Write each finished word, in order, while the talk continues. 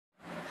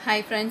Hi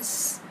friends,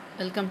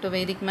 welcome to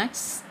Vedic Max.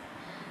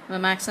 நம்ம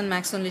Max and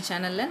Max Only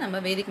சேனலில் நம்ம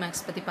Vedic Max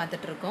பற்றி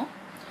பார்த்துட்ருக்கோம்.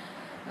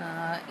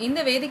 இந்த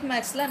Vedic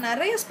Maxல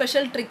நிறைய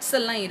ஸ்பெஷல் ட்ரிக்ஸ்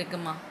எல்லாம்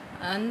இருக்குமா.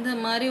 அந்த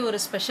மாதிரி ஒரு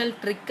ஸ்பெஷல்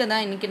ட்ரிக்கை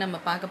தான் இன்றைக்கி நம்ம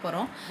பார்க்க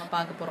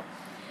போகிறோம்.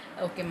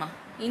 ஓகேம்மா,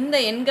 இந்த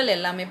எண்கள்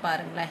எல்லாமே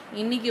பாருங்களேன்.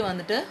 இன்றைக்கி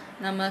வந்துட்டு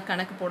நம்ம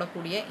கணக்கு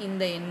போடக்கூடிய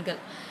இந்த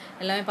எண்கள்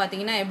எல்லாமே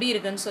பார்த்தீங்கன்னா எப்படி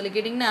இருக்குன்னு சொல்லி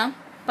கேட்டிங்கன்னா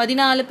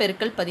 14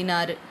 பெருக்கல்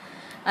 16,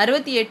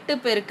 68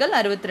 பெருக்கல்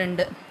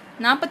 62,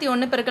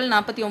 41 பெருக்கல்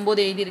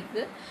 49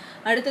 எழுதியிருக்கு.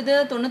 அடுத்தது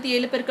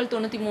 97 பெருக்கல்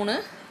 93,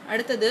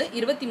 அடுத்தது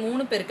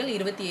 23 பெருக்கல்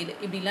 27,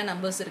 இப்படிலாம்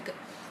நம்பர்ஸ் இருக்குது.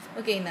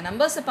 ஓகே, இந்த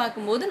நம்பர்ஸை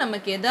பார்க்கும்போது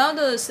நமக்கு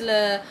ஏதாவது சில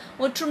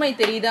ஒற்றுமை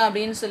தெரியுதா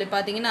அப்படின்னு சொல்லி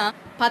பார்த்தீங்கன்னா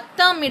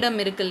 10ஆம் இடம்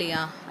இருக்கு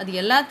இல்லையா, அது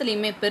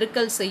எல்லாத்துலேயுமே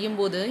பெருக்கல்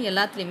செய்யும்போது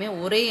எல்லாத்துலேயுமே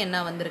ஒரே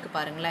எண்ணாக வந்திருக்கு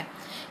பாருங்களேன்.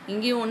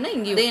 இங்கேயும் ஒன்று,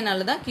 இங்கேயும் ஒரே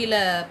எண்ணால் தான்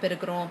கீழே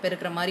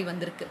பெருக்கிற மாதிரி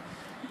வந்திருக்கு.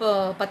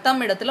 இப்போது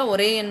 10ஆம் இடத்துல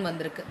ஒரே எண்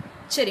வந்திருக்கு.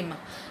 சரிம்மா,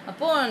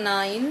 அப்போது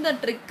நான் இந்த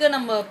ட்ரிக்கை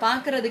நம்ம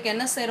பார்க்குறதுக்கு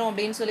என்ன செய்கிறோம்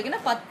அப்படின்னு சொல்லிக்கின்னா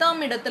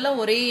 10ஆம் இடத்துல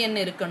ஒரே எண்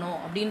இருக்கணும்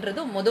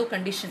அப்படின்றது மொதல்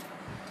கண்டிஷன்.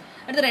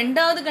 அடுத்து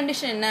ரெண்டாவது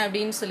கண்டிஷன் என்ன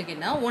அப்படின்னு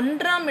சொல்லிக்கின்னா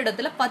 1ஆம்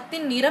இடத்துல 10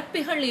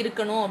 நிரப்பிகள்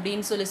இருக்கணும்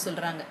அப்படின்னு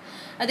சொல்கிறாங்க.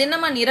 அது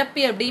என்னம்மா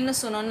நிரப்பி அப்படின்னு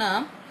சொன்னோன்னா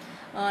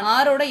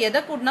 6ஓட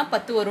எதை கூட்டினா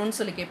 10 வரும்னு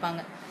சொல்லி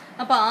கேட்பாங்க.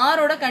 அப்போ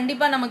 6ஓட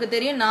கண்டிப்பாக நமக்கு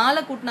தெரியும்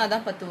 4 கூட்டினா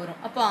தான் 10 வரும்.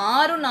 அப்போ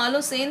 6ம்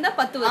 4ம் சேர்ந்தா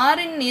 10.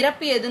 6இன்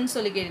நிரப்பி எதுன்னு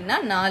சொல்லி கேட்டிங்கன்னா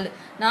 4,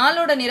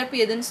 4ஓட நிரப்பி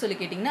எதுன்னு சொல்லி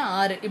கேட்டிங்கன்னா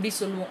 6, இப்படி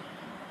சொல்லுவோம்.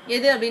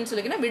 எது அப்படின்னு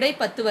சொல்லிக்கின்னா விடை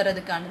 10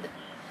 வர்றதுக்கானது.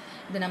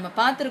 இது நம்ம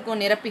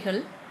பார்த்துருக்கோம் நிரப்பிகள்.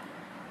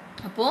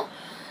 அப்போது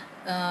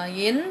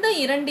எந்த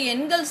 2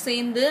 எண்கள்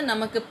சேர்ந்து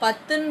நமக்கு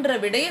 10ன்ற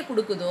விடையை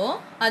கொடுக்குதோ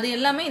அது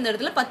எல்லாமே இந்த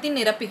இடத்துல 10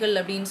 நிரப்பிகள்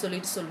அப்படின்னு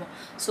சொல்லுவோம்.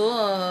 ஸோ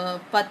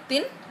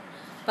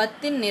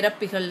 10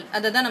 நிரப்பிகள்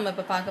அதை தான் நம்ம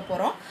இப்போ பார்க்க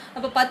போகிறோம்.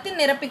 அப்போ 10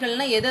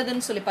 நிரப்பிகள்னால்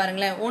எதுன்னு சொல்லி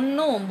பாருங்களேன்.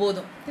 1ம்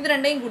 9, இது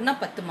ரெண்டையும் கூட்டினா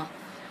 10மா.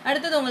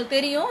 அடுத்தது உங்களுக்கு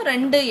தெரியும்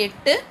 2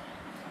 8,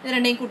 இது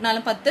ரெண்டையும்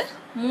கூட்டினாலும் 10,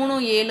 3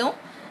 7,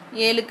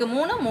 7க்கு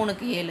 3,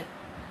 3க்கு 7,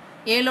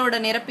 7ஓட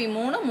நிரப்பி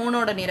 3,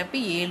 3ஓட நிரப்பி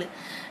 7,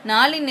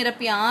 4இன்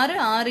நிரப்பி 6,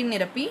 6இன்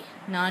நிரப்பி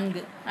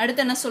 4.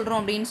 அடுத்து என்ன சொல்கிறோம்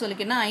அப்படின்னு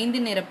சொல்லிக்கின்னா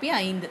 5 நிரப்பி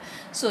 5.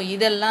 ஸோ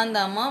இதெல்லாம்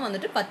தாம்மா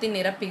வந்துட்டு 10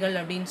 நிரப்பிகள்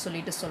அப்படின்னு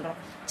சொல்லிட்டு சொல்கிறோம்.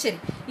 சரி,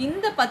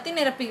 இந்த 10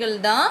 நிரப்பிகள்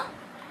தான்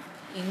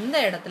இந்த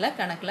இடத்துல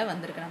கணக்கில்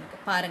வந்திருக்கு நமக்கு.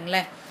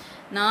 பாருங்களேன்,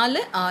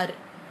 4 6,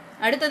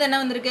 அடுத்தது என்ன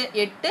வந்திருக்கு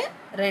 8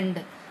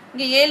 2,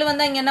 இங்கே 7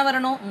 வந்தால் இங்கே என்ன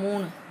வரணும்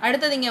 3,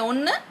 அடுத்தது இங்கே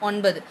 1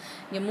 9,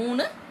 இங்கே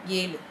 3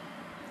 7.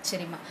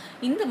 சரிம்மா,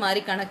 இந்த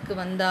மாதிரி கணக்கு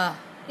வந்தா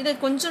இதை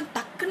கொஞ்சம்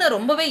டக்குன்னு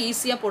ரொம்பவே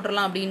ஈஸியாக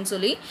போட்டுடலாம் அப்படின்னு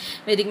சொல்லி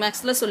வேதிக்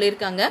மேக்ஸில்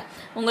சொல்லியிருக்காங்க.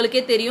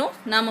 உங்களுக்கே தெரியும்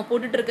நாம்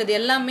போட்டுட்ருக்கிறது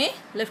எல்லாமே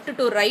லெஃப்ட்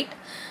டு ரைட்.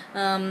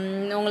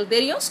 உங்களுக்கு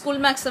தெரியும்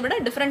ஸ்கூல் மேக்ஸை விட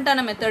டிஃப்ரெண்ட்டான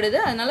மெத்தட் இது.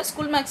 அதனால்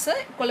ஸ்கூல் மேக்ஸை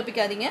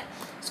குழப்பிக்காதீங்க.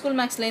 ஸ்கூல்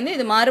மேக்ஸ்லேருந்து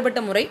இது மாறுபட்ட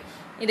முறை.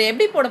 இதை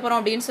எப்படி போட போகிறோம்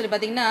அப்படின்னு சொல்லி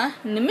பார்த்தீங்கன்னா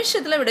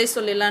நிமிஷத்தில் விடை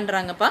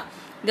சொல்லிடலான்றாங்கப்பா.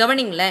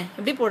 கவனிங்களேன்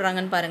எப்படி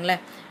போடுறாங்கன்னு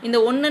பாருங்களேன். இந்த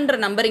 1ன்ற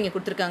நம்பர் இங்கே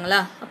கொடுத்துருக்காங்களா,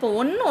 அப்போ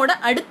 1ஓட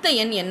அடுத்த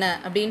எண் என்ன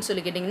அப்படின்னு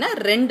சொல்லி கேட்டிங்கன்னா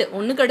 2.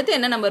 1க்கு அடுத்து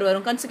என்ன நம்பர்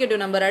வரும், கன்சிக்யூட்டிவ்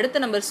நம்பர், அடுத்த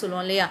நம்பர்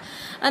சொல்லுவோம் இல்லையா,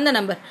 அந்த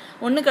நம்பர்.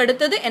 1க்கு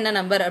அடுத்தது என்ன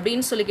நம்பர்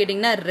அப்படின்னு சொல்லி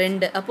கேட்டிங்கன்னா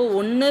 2. அப்போது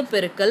 1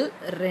 பெருக்கல்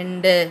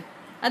 2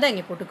 அதை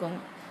இங்கே போட்டுக்கோங்க.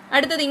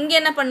 அடுத்தது இங்கே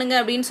என்ன பண்ணுங்க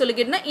அப்படின்னு சொல்லி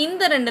கேட்டிங்கன்னா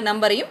இந்த 2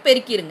 நம்பரையும்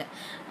பெருக்கிடுங்க.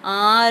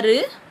 6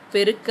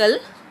 பெருக்கல்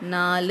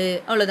 4,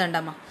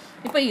 அவ்வளோதாண்டாமா.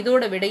 இப்போ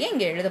இதோட விடையை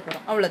இங்கே எழுத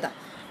போகிறோம், அவ்வளோதான்.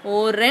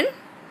 1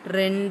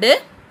 2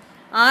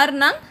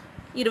 6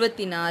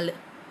 24.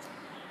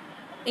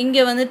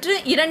 இங்கே வந்துட்டு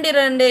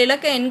 2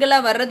 இலக்க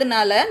எண்களாக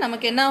வர்றதுனால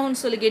நமக்கு என்ன ஆகும்னு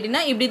சொல்லி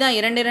கேட்டிங்கன்னா இப்படி தான்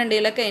 2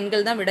 இலக்க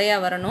எண்கள் தான்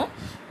விடையாக வரணும்.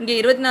 இங்கே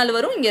 24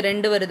 வரும், இங்கே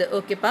 2 வருது.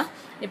 ஓகேப்பா,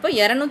 இப்போ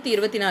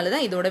 224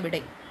 தான் இதோட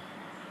விடை.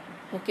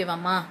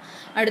 ஓகேவாம்மா.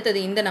 அடுத்தது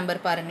இந்த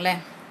நம்பர்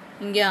பாருங்களேன்.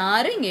 இங்கே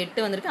 6, இங்கே 8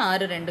 வந்திருக்கு,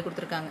 6 2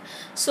 கொடுத்துருக்காங்க.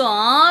 ஸோ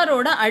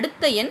 6ஓட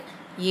அடுத்த எண்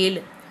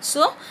 7.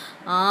 ஸோ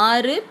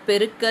 6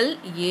 பெருக்கல்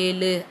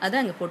 7 அதை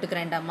அங்கே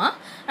போட்டுக்கிறேன்டாம்மா.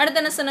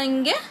 அடுத்து என்ன சொன்னோம்,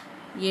 இங்கே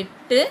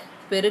 8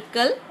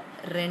 பெருக்கல்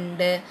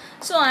 2.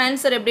 ஸோ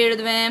ஆன்சர் எப்படி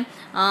எழுதுவேன்,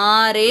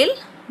 6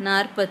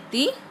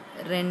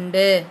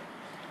 42.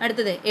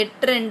 அடுத்தது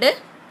 8 2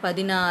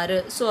 16.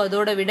 ஸோ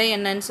அதோட விடை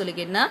என்னன்னு சொல்லி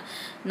கேட்டிங்கன்னா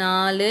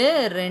 4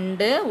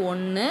 2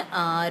 1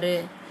 6.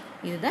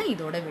 இதுதான்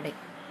இதோட விடை.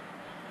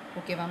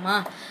 ஓகேவாம்மா,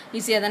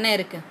 ஈஸியாக தானே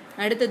இருக்குது.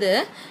 அடுத்தது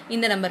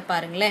இந்த நம்பர்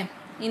பாருங்களேன்.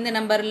 இந்த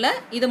நம்பரில்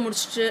இதை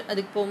முடிச்சுட்டு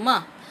அதுக்கு போகுமா.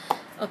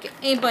 ஓகே,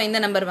 இப்போ இந்த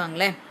நம்பர்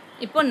வாங்களேன்.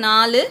 இப்போ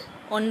 4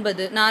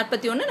 9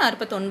 41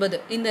 49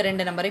 இந்த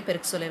 2 நம்பரையும்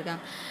பெருக்க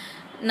சொல்லியிருக்காங்க.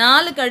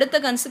 4க்கு அடுத்த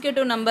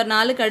கன்சிக்யூட்டிவ் நம்பர்,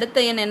 4க்கு அடுத்த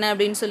எண் என்ன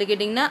அப்படின்னு சொல்லி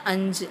கேட்டிங்கன்னா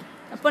 5.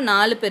 அப்போ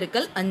 4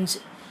 பெருக்கல்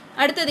 5.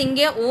 அடுத்தது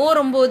இங்கே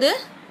 9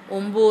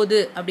 9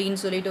 அப்படின்னு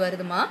சொல்லிட்டு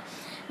வருதுமா.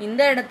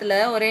 இந்த இடத்துல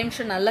ஒரே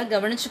நிமிஷம் நல்லா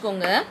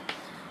கவனிச்சுக்கோங்க.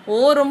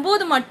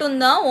 9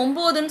 மட்டும்தான்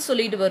 9ன்னு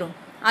சொல்லிட்டு வரும்.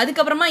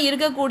 அதுக்கப்புறமா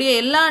இருக்கக்கூடிய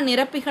எல்லா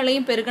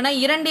நிரப்பிகளையும் பெருக்கினா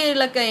 2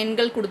 இலக்க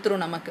எண்கள்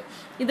கொடுத்துரும் நமக்கு.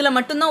 இதில்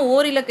மட்டும்தான்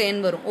 1 இலக்க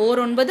எண் வரும்,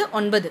 9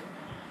 9.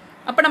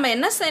 அப்போ நம்ம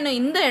என்ன செய்யணும்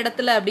இந்த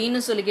இடத்துல அப்படின்னு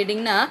சொல்லி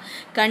கேட்டிங்கன்னா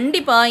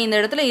கண்டிப்பாக இந்த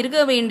இடத்துல இருக்க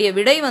வேண்டிய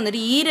விடை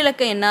வந்துட்டு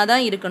ஈரிலக்க எண்ணாக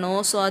தான்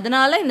இருக்கணும். ஸோ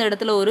அதனால் இந்த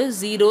இடத்துல ஒரு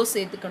 0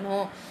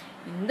 சேர்த்துக்கணும்.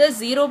 இந்த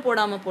 0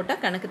 போடாமல்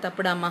போட்டால் கணக்கு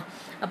தப்புடாமா.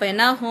 அப்போ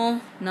என்னாகும்,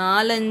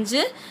 4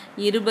 5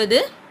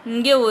 20,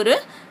 இங்கே ஒரு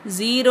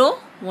 0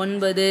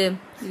 9.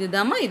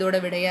 இதுதாம்மா இதோட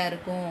விடையாக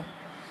இருக்கும்.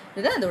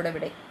 இதுதான் அதோட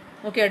விடை.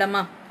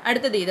 ஓகேடாம்மா.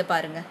 அடுத்தது இதை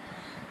பாருங்கள்.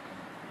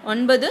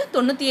 9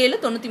 97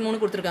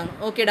 93 கொடுத்துருக்காங்க.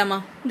 ஓகேடாம்மா.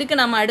 இதுக்கு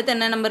நம்ம அடுத்து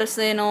என்ன நம்பர்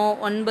செய்யணும்?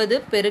 9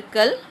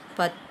 பெருக்கல்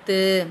 10.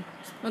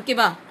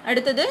 ஓகேவா?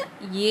 அடுத்தது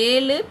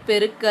 7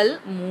 பெருக்கல்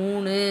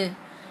 3.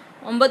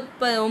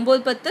 9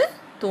 10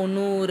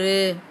 90.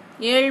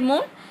 7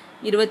 3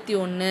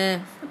 21.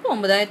 இப்போ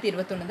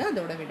 9021 தான்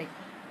அதோட விடை.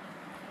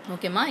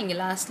 ஓகேம்மா. இங்கே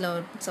லாஸ்ட்டில்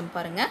ஒரு சம்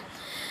பாருங்கள்.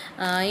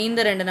 இந்த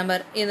 2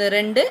 நம்பர், இது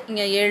 2,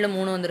 இங்கே 7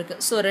 3 வந்திருக்கு.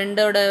 ஸோ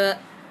 2ஓட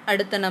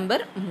அடுத்த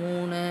நம்பர்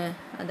 3,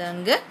 அது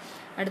அங்கே.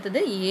 அடுத்தது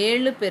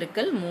 7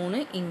 பெருக்கல் 3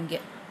 இங்கே.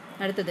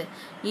 அடுத்தது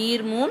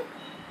 7 3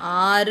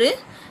 6,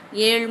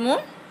 7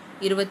 3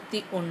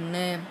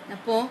 21.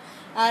 அப்போது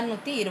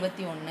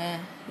 621.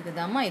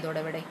 இதுதாம்மா இதோட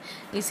விடை.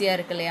 ஈஸியாக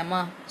இருக்கு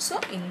இல்லையாம்மா? ஸோ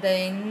இந்த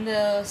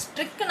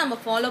ஸ்ட்ரிக்கை நம்ம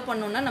ஃபாலோ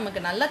பண்ணோன்னா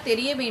நமக்கு நல்லா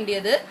தெரிய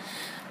வேண்டியது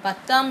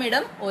 10ஆம்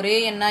இடம் ஒரே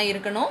எண்ணாக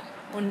இருக்கணும்.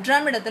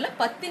 1ஆம் இடத்துல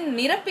 10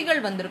 நிரப்பிகள்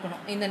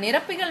வந்திருக்கணும். இந்த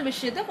நிரப்பிகள்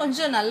விஷயத்தை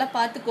கொஞ்சம் நல்லா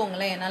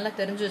பார்த்துக்கோங்களேன், நல்லா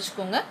தெரிஞ்சு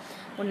வச்சுக்கோங்க.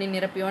 1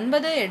 நிரப்பி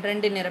 9,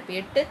 2 நிரப்பி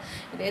 8.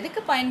 இது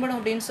எதுக்கு பயன்படும்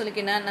அப்படின்னு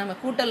சொல்லிக்கினா நம்ம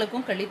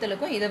கூட்டலுக்கும்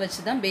கழித்தலுக்கும் இதை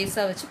வச்சு தான்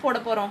பேஸாக வச்சு போட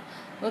போகிறோம்.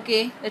 Okay,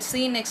 let's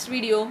see in next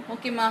video.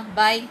 ஓகேம்மா,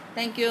 பாய்,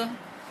 தேங்க்யூ.